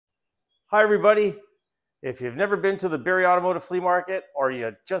Hi everybody. If you've never been to the Barrie Automotive Flea Market or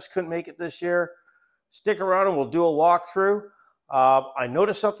you just couldn't make it this year, stick around and we'll do a walkthrough. I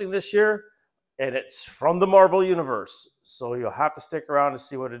noticed something this year and it's from the Marvel Universe. So you'll have to stick around to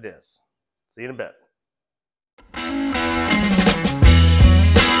see what it is. See you in a bit.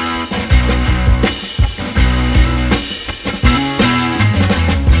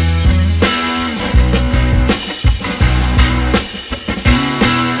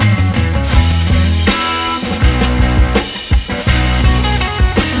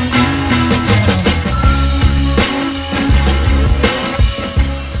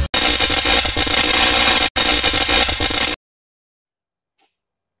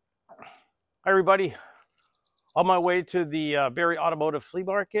 Hi everybody, on my way to the Barrie Automotive Flea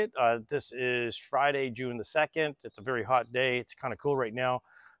Market. This is Friday, June the 2nd. It's a very hot day. It's kind of cool right now.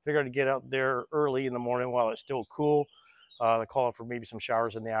 Figured to get out there early in the morning while it's still cool. They're calling for maybe some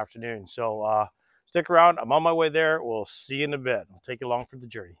showers in the afternoon. So stick around. I'm on my way there. We'll see you in a bit. I'll take you along for the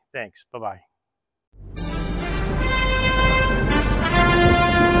journey. Thanks. Bye-bye.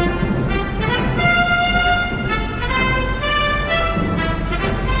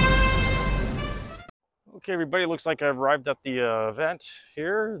 Okay, everybody, looks like I've arrived at the event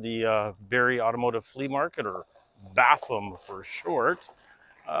here, the Barrie Automotive Flea Market, or BAFM for short.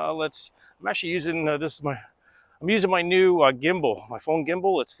 I'm actually using I'm using my new gimbal, my phone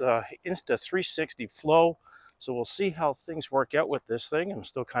gimbal. It's the Insta360 Flow. So we'll see how things work out with this thing. I'm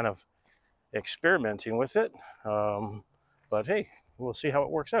still kind of experimenting with it, but hey, we'll see how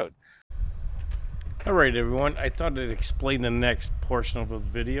it works out. All right, everyone, I thought I'd explain the next portion of the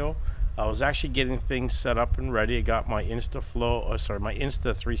video. I was actually getting things set up and ready. I got my my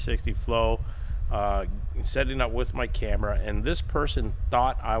Insta360 Flow, setting up with my camera, and this person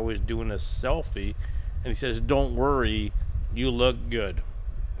thought I was doing a selfie, and he says, "Don't worry, you look good."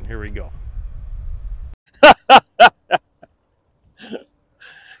 And here we go.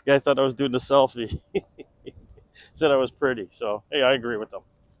 Guy thought I was doing a selfie. Said I was pretty, so hey, I agree with them.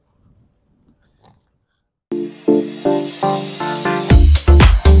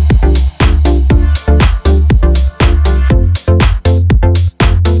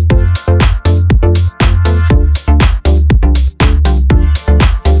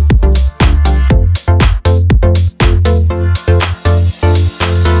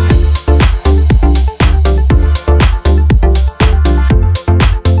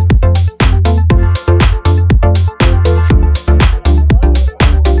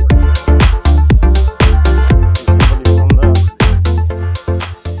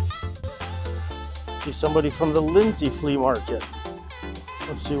 Somebody from the Lindsay Flea Market.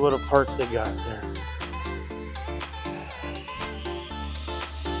 Let's see what parts they got there.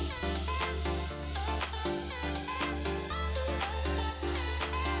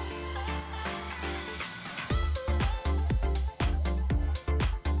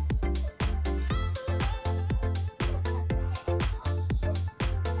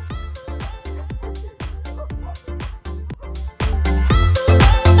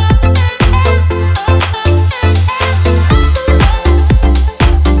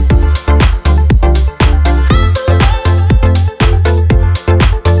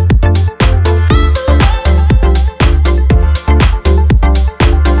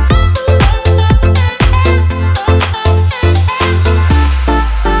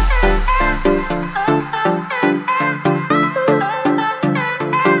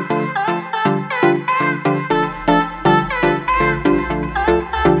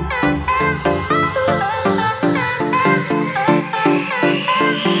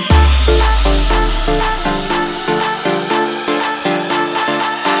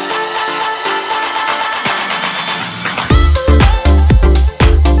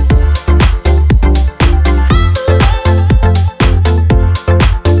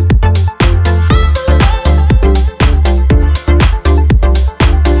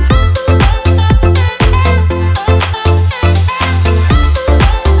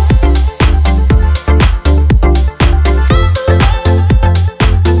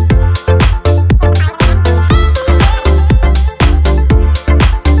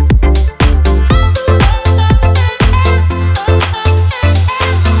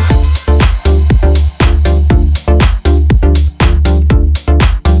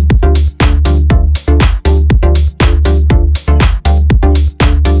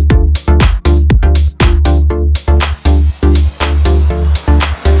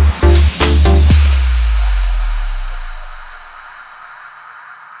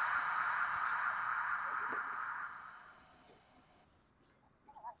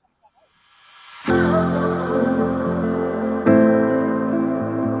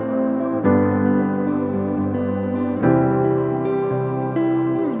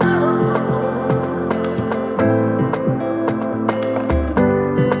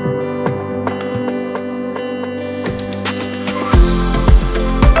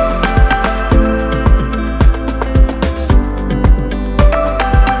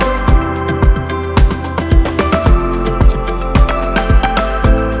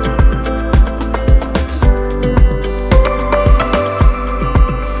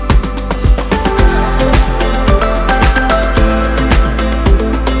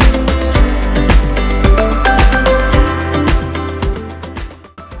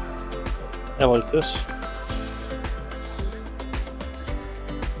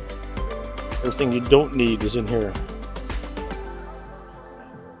 Everything you don't need is in here.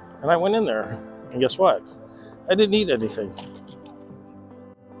 And I went in there, and guess what? I didn't need anything.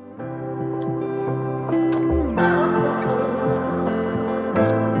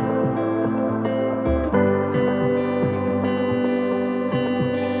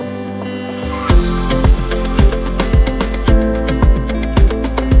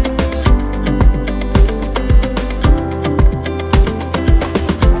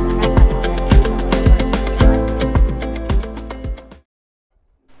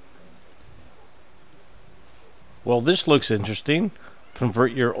 Well, this looks interesting.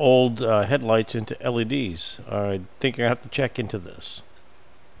 Convert your old headlights into LEDs. I think you're going to have to check into this.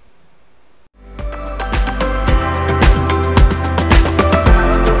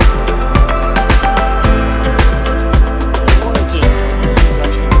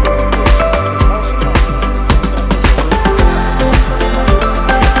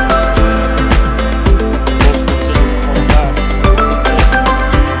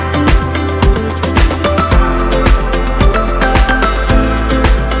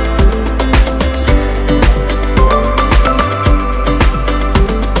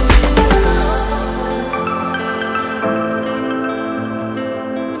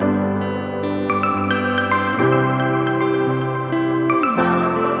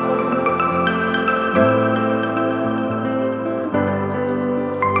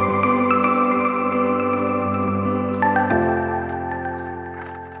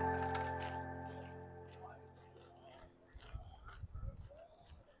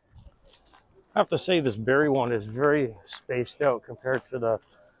 I have to say this Barrie one is very spaced out compared to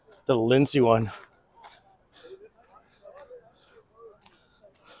the Lindsay one.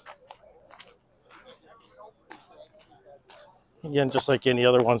 Again, just like any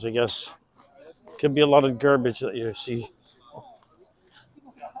other ones, I guess. Could be a lot of garbage that you see.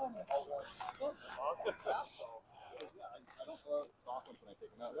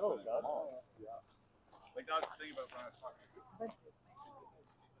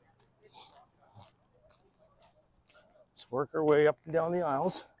 Let's work our way up and down the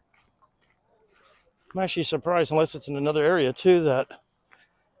aisles. I'm actually surprised, unless it's in another area too, that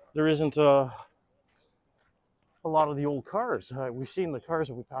there isn't a lot of the old cars. We've seen the cars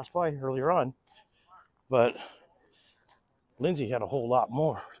that we passed by earlier on, but Lindsay had a whole lot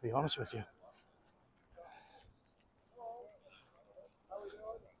more, to be honest with you.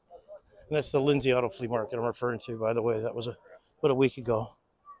 And that's the Lindsay Auto Flea Market I'm referring to, by the way. That was about a week ago.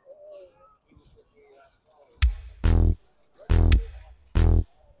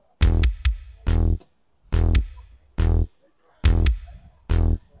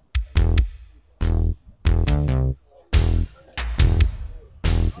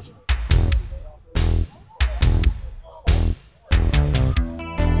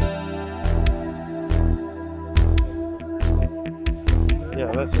 Yeah,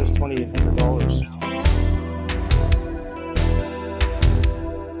 that says $2,800.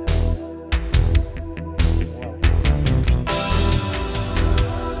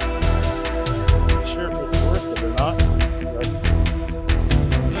 Not sure if it's worth it or not.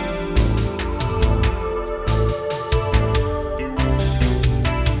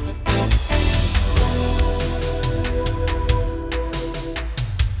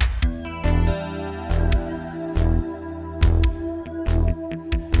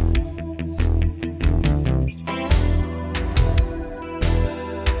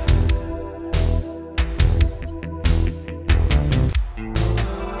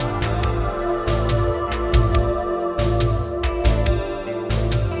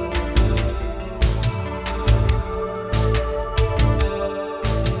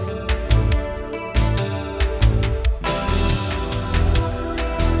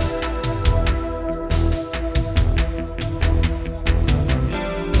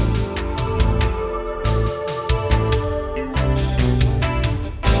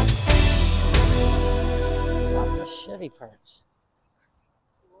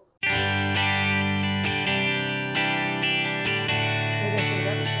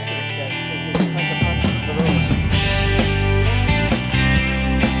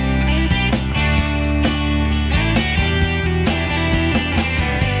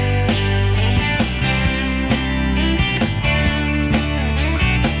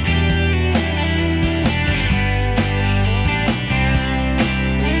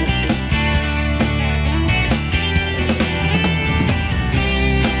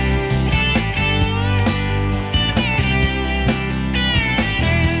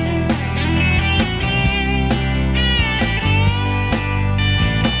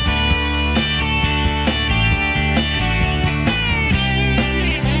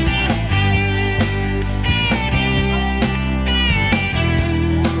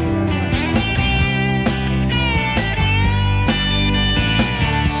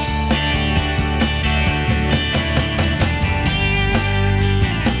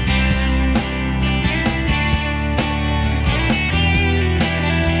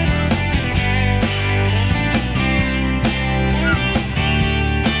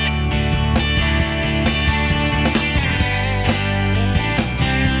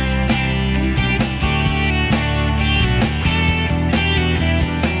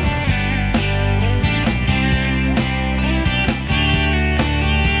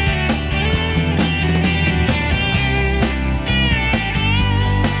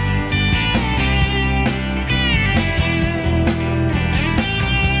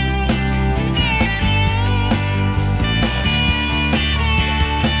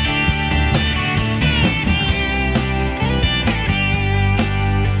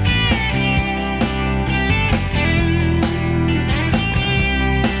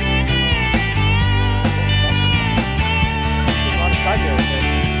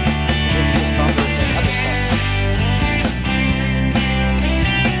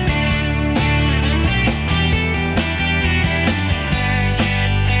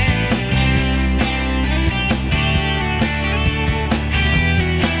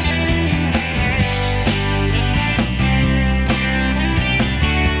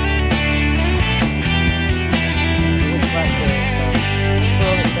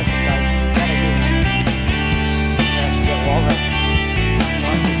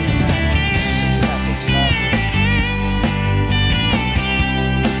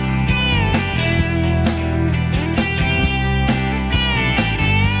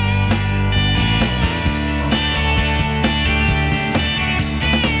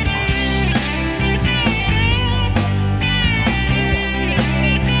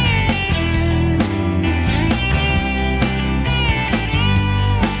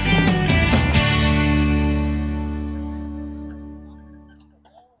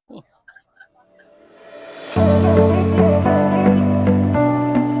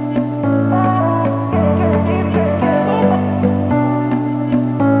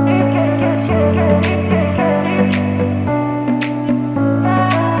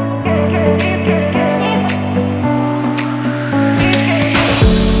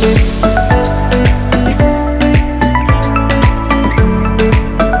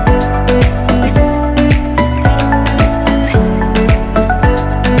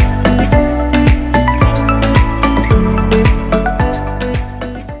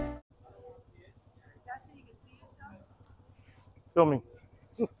 Filming.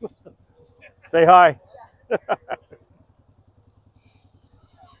 Say hi.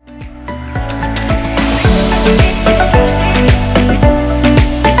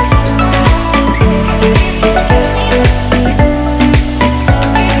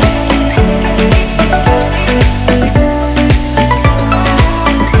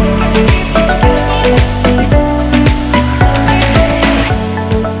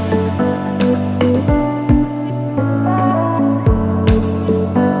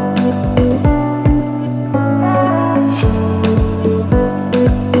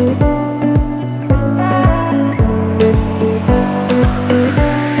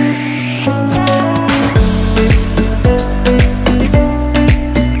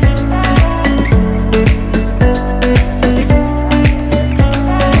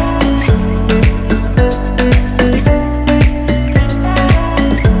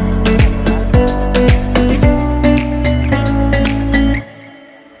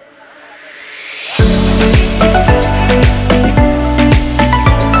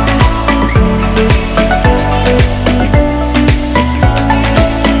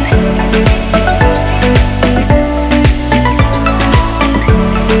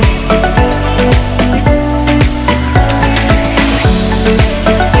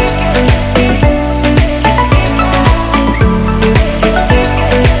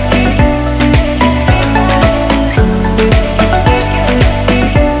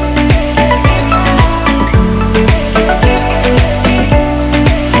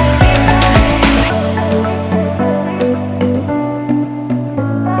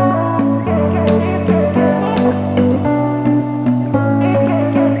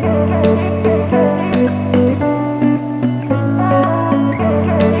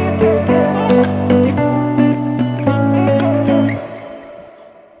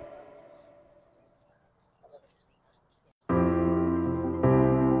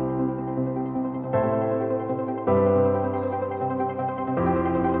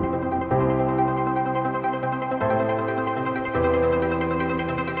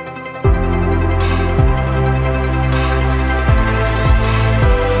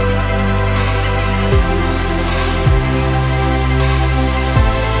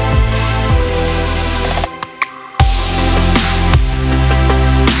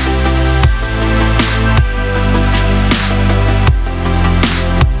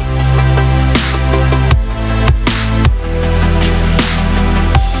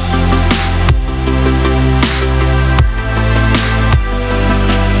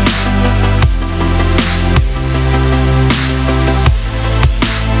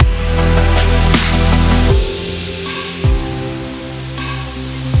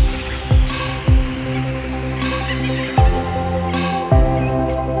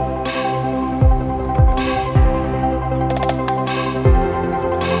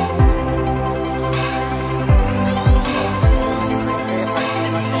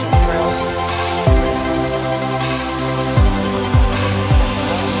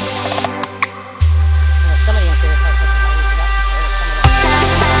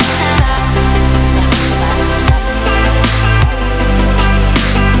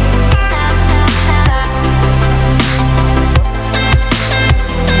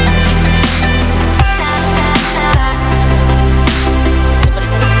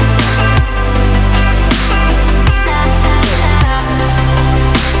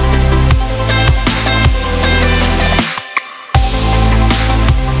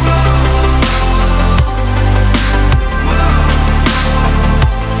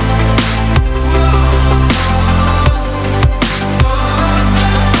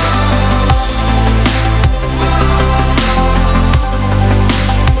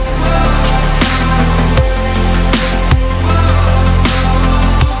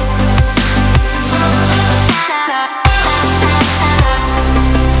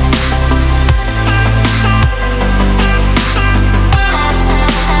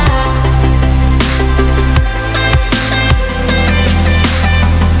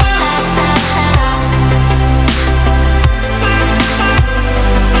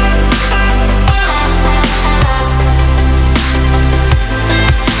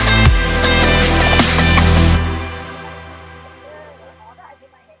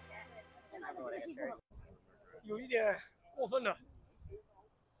有一点过分了。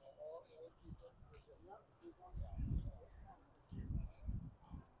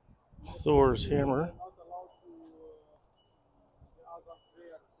Thor's hammer.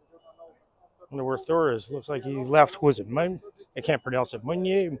 Wonder where Thor is. Looks like he left. Was it mine? I can't pronounce it.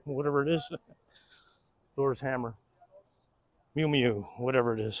 Meunier, whatever it is. Thor's hammer. Mew Mew,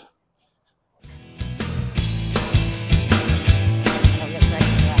 whatever it is.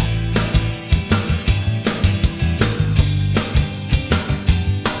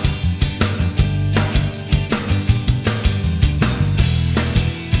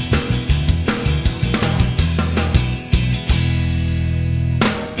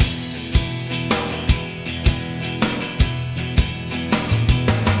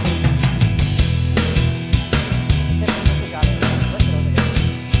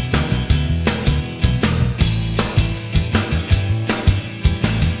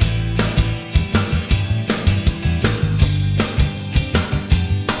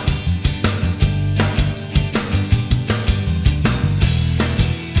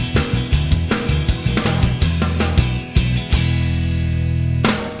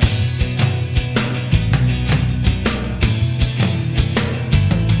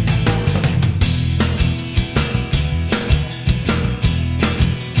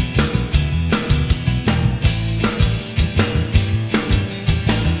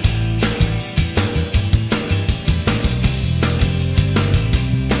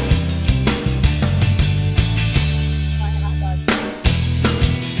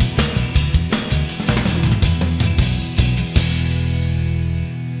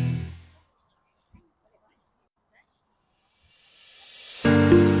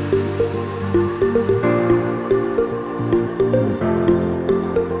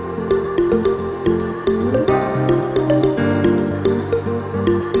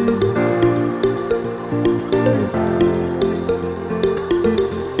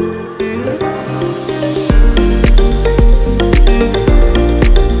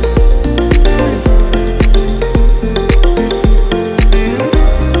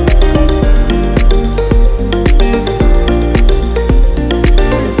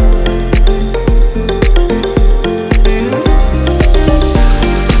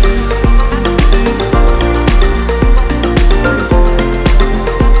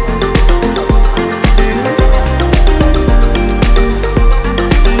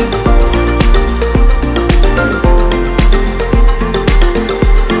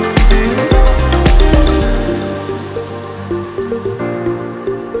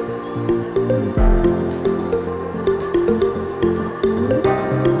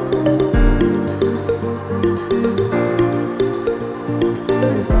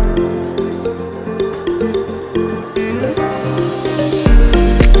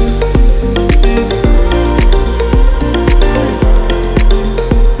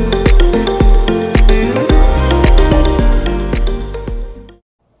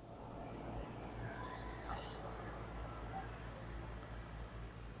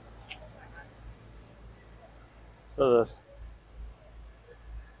 So the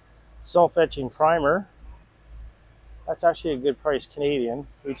self-etching primer, that's actually a good price Canadian.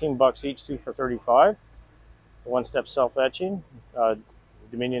 18 bucks each, 2 for 35. One-step self-etching,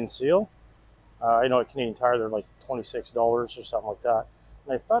 Dominion seal. I know at Canadian Tire they're like $26 or something like that.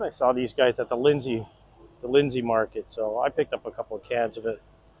 And I thought I saw these guys at the Lindsay market, so I picked up a couple of cans of it.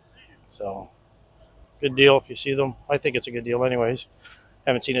 So good deal if you see them. I think it's a good deal anyways.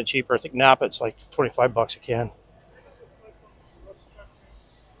 Haven't seen it cheaper. I think Napa it's like 25 bucks a can.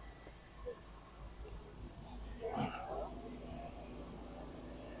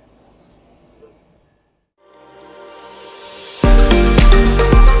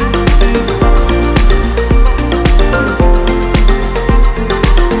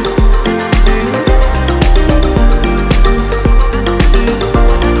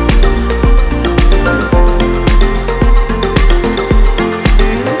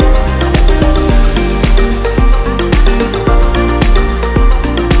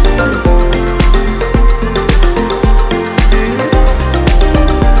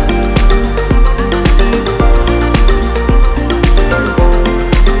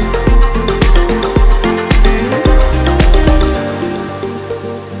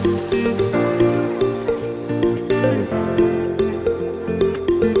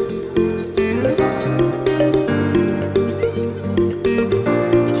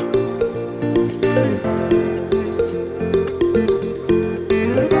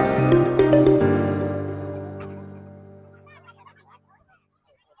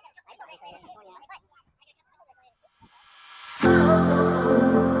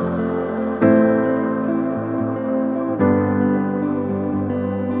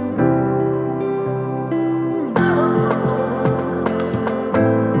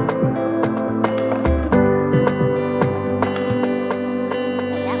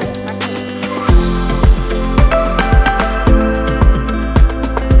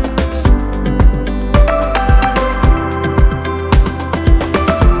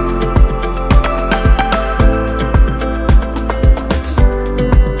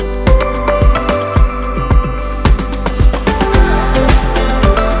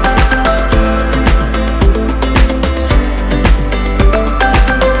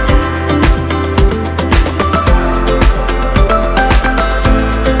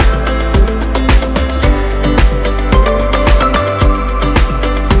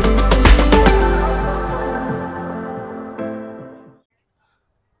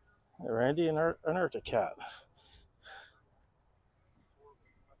 Randy and an Arctic cat.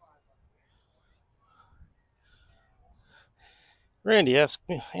 Randy,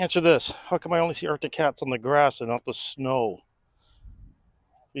 answer this. How come I only see Arctic cats on the grass and not the snow?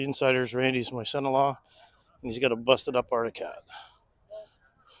 The insiders, Randy's my son-in-law, and he's got a busted up Arctic cat.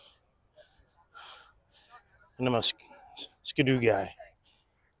 And I'm a skidoo guy.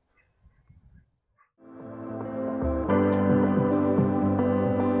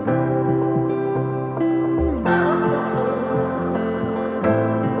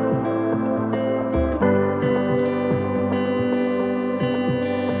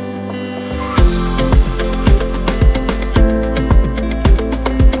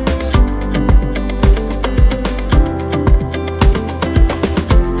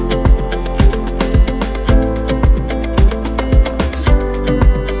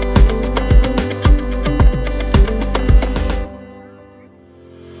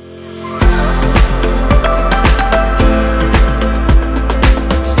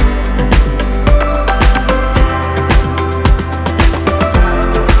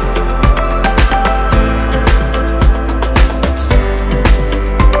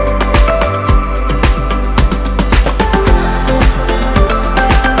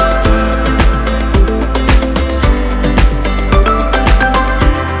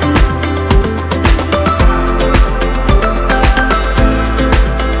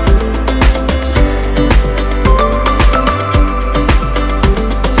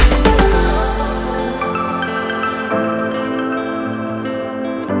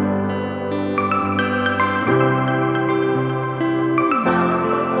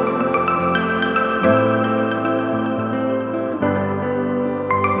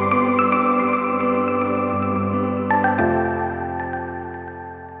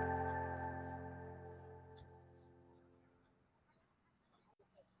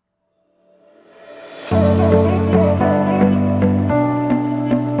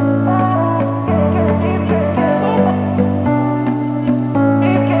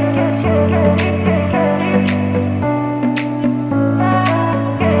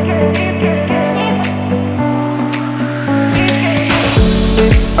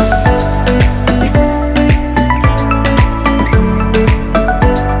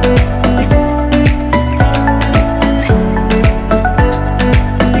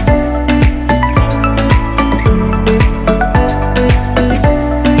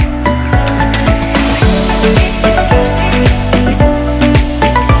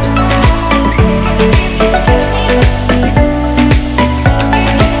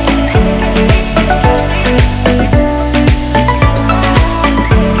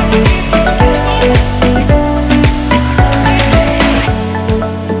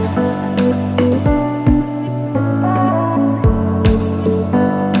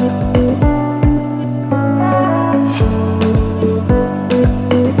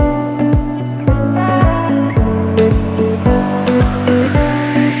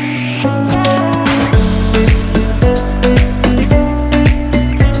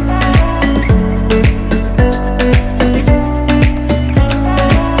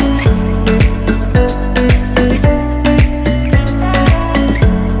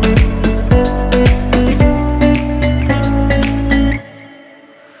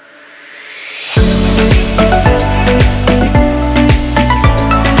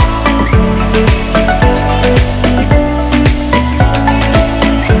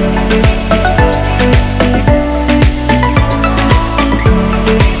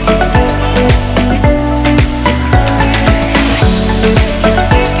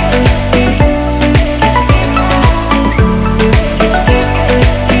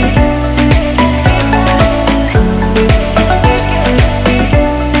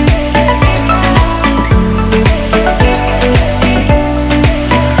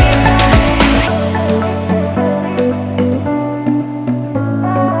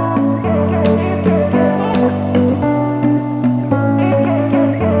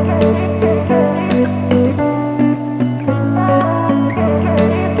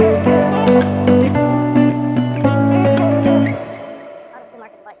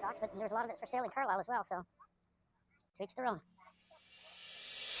 as well, so to each their own.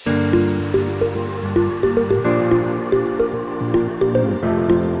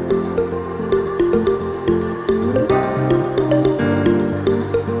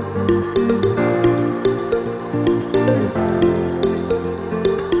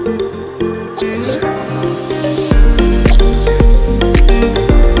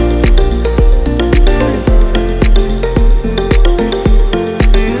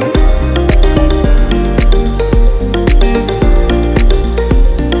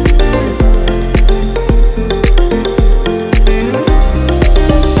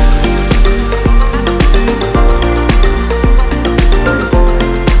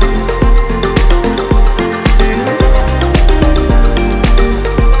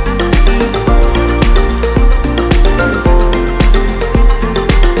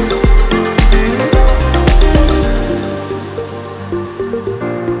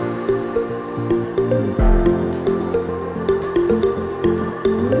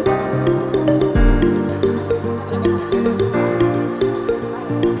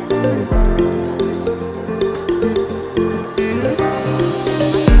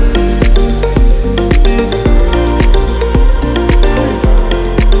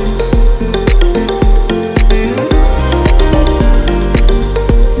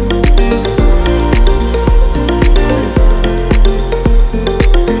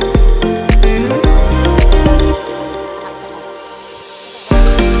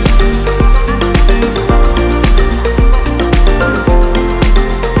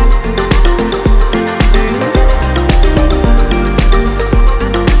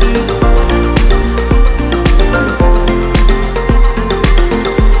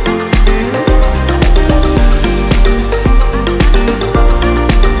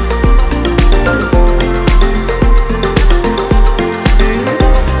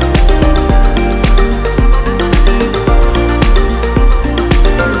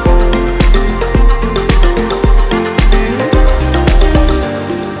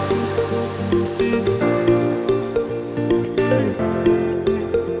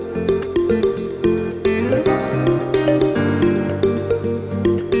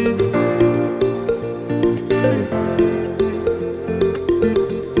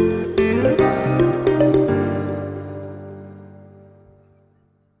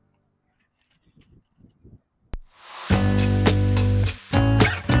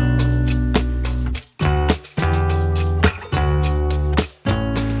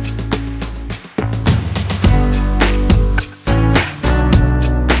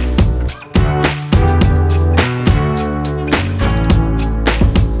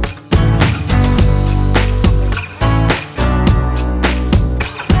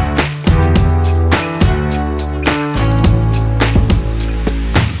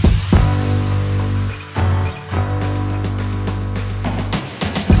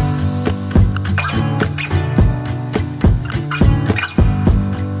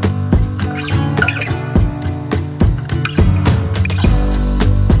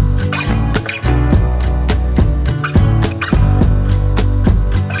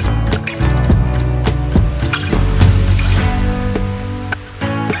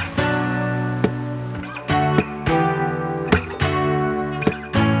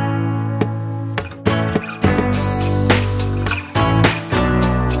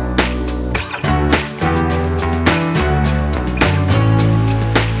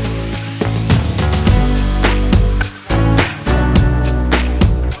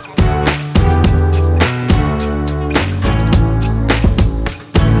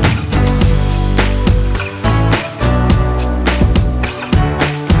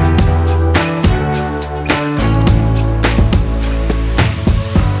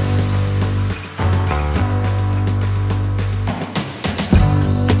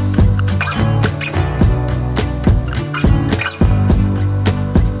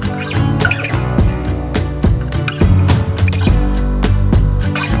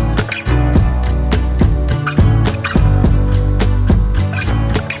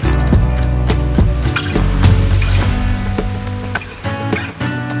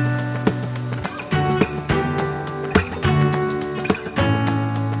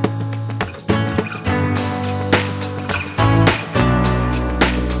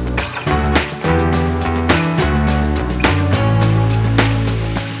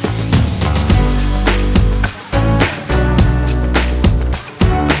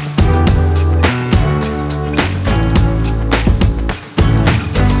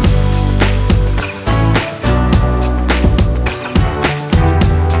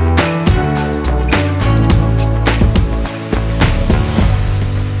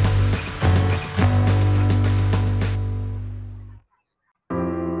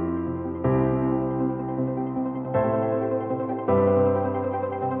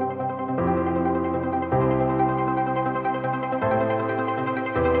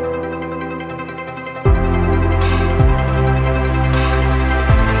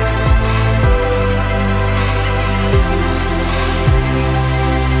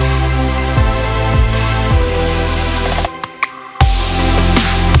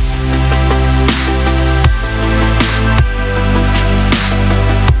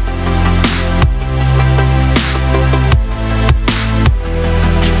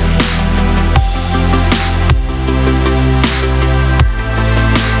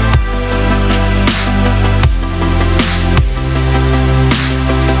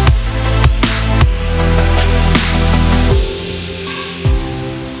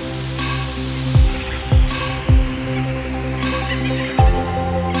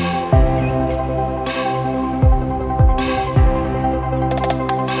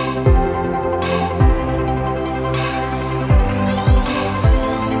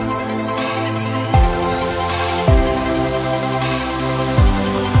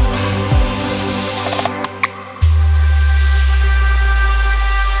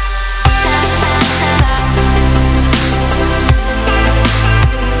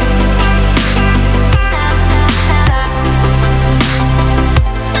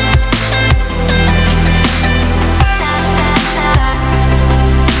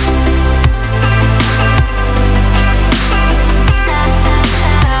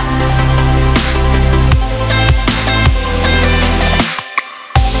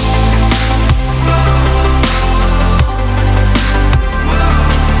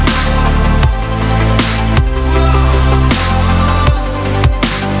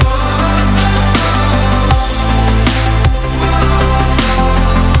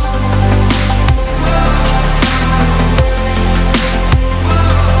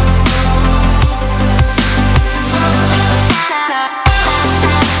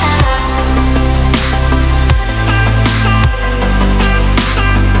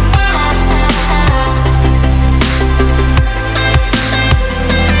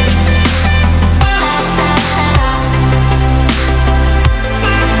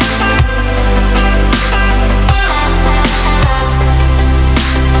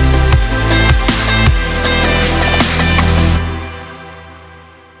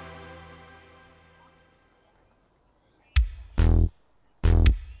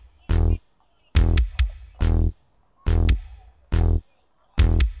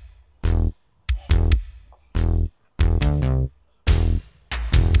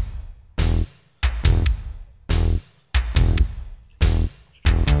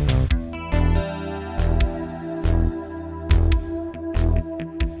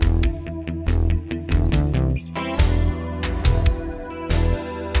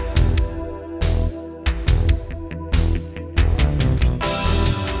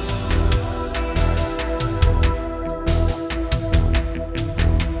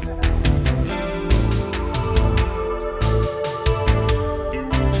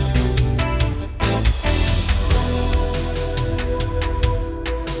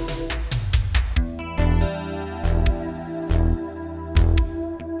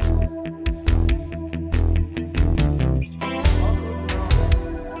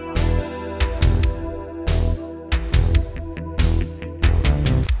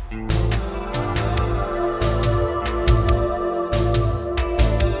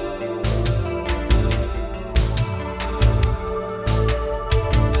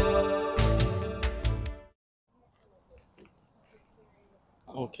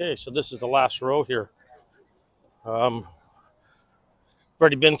 Okay, so this is the last row here. I've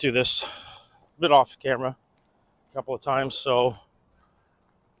already been through this a bit off camera a couple of times, so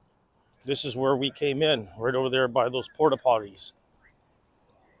this is where we came in, right over there by those porta potties.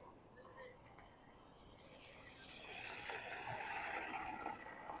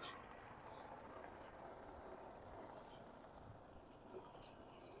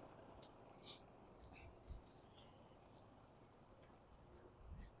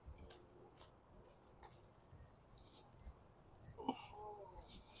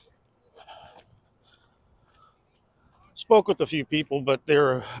 Spoke with a few people, but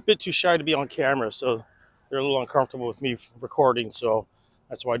they're a bit too shy to be on camera, so they're a little uncomfortable with me recording, so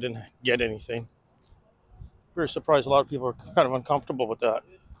that's why I didn't get anything. Very surprised a lot of people are kind of uncomfortable with that.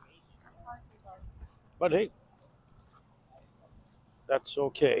 But hey, that's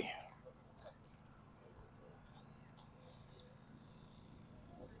okay.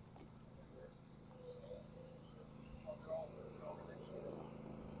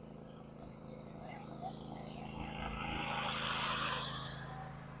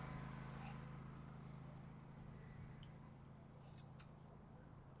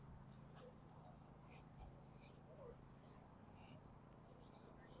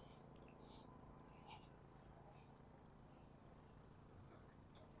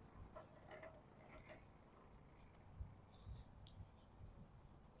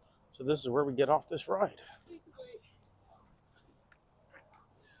 So this is where we get off this ride.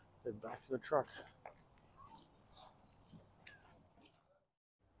 Head back to the truck.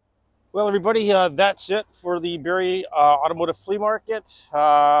 Well, everybody, that's it for the Barrie Automotive Flea Market.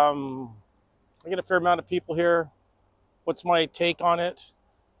 I get a fair amount of people here. What's my take on it?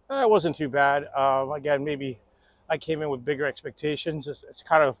 It wasn't too bad. Again, maybe I came in with bigger expectations. It's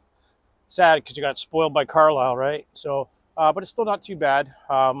kind of sad because you got spoiled by Carlisle, right? So, but it's still not too bad.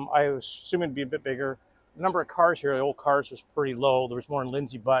 I was assuming it'd be a bit bigger. The number of cars here, the old cars, was pretty low. There was more in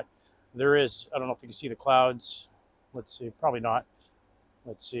Lindsay, but there is, I don't know if you can see the clouds. Let's see, probably not.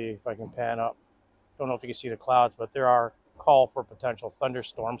 Let's see if I can pan up. Don't know if you can see the clouds, but there are call for potential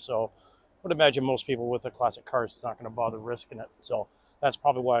thunderstorms. So I would imagine most people with the classic cars is not going to bother risking it. So that's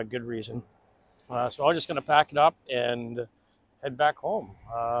probably why a good reason. So I'm just going to pack it up and head back home.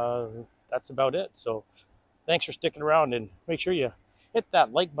 That's about it. So thanks for sticking around, and make sure you hit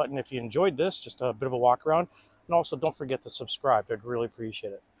that like button if you enjoyed this. Just a bit of a walk around. And also don't forget to subscribe. I'd really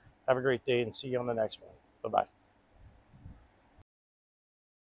appreciate it. Have a great day and see you on the next one. Bye-bye.